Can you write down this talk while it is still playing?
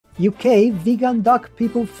UK vegan dog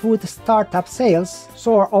people food startup sales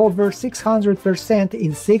soared over 600%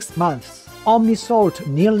 in 6 months. Omni sold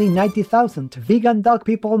nearly 90,000 vegan dog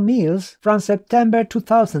people meals from September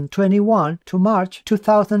 2021 to March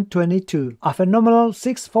 2022, a phenomenal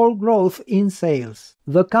six-fold growth in sales.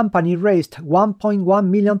 The company raised £1.1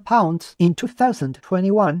 million in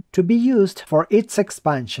 2021 to be used for its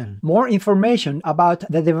expansion. More information about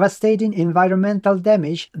the devastating environmental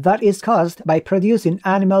damage that is caused by producing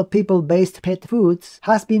animal people-based pet foods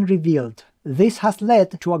has been revealed. This has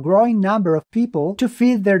led to a growing number of people to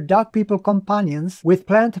feed their dog people companions with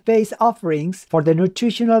plant-based offerings for the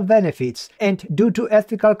nutritional benefits and due to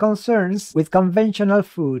ethical concerns with conventional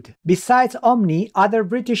food. Besides Omni, other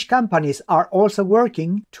British companies are also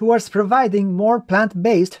working towards providing more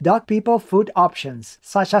plant-based dog people food options,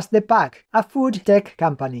 such as The Pack, a food tech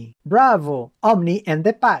company. Bravo, Omni and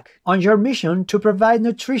The Pack, on your mission to provide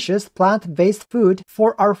nutritious plant-based food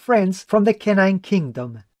for our friends from the canine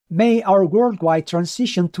kingdom. May our worldwide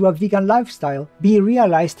transition to a vegan lifestyle be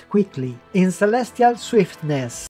realized quickly, in celestial swiftness.